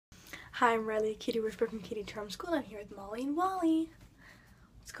Hi, I'm Riley, Kitty Whisperer from Kitty Charm School, and I'm here with Molly and Wally.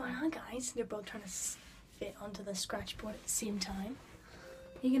 What's going on, guys? They're both trying to fit onto the scratch board at the same time.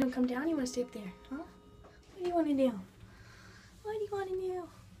 Are you gonna come down or you wanna stay up there? Huh? What do you wanna do? What do you wanna do?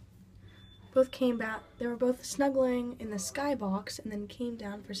 Both came back. They were both snuggling in the skybox and then came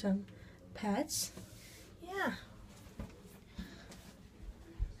down for some pets. Yeah.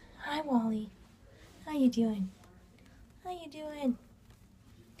 Hi, Wally. How you doing? How you doing?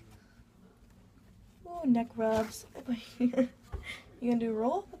 Oh, neck rubs. You gonna do a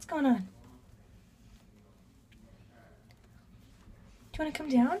roll? What's going on? Do you wanna come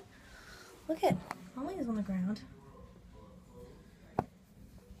down? Look at Molly is on the ground.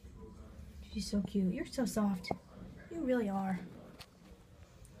 She's so cute. You're so soft. You really are.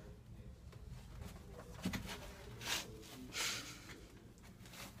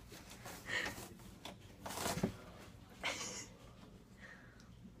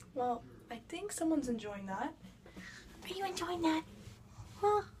 Well, I think someone's enjoying that. Are you enjoying that?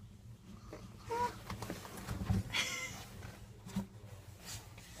 Huh? Huh?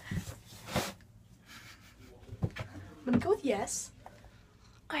 I'm gonna go with yes.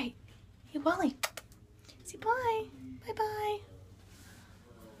 Alright. Hey, Wally. Say bye. Bye-bye.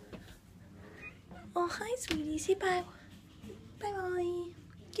 Oh, hi, sweetie. Say bye. Bye, Wally.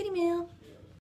 Kitty meow.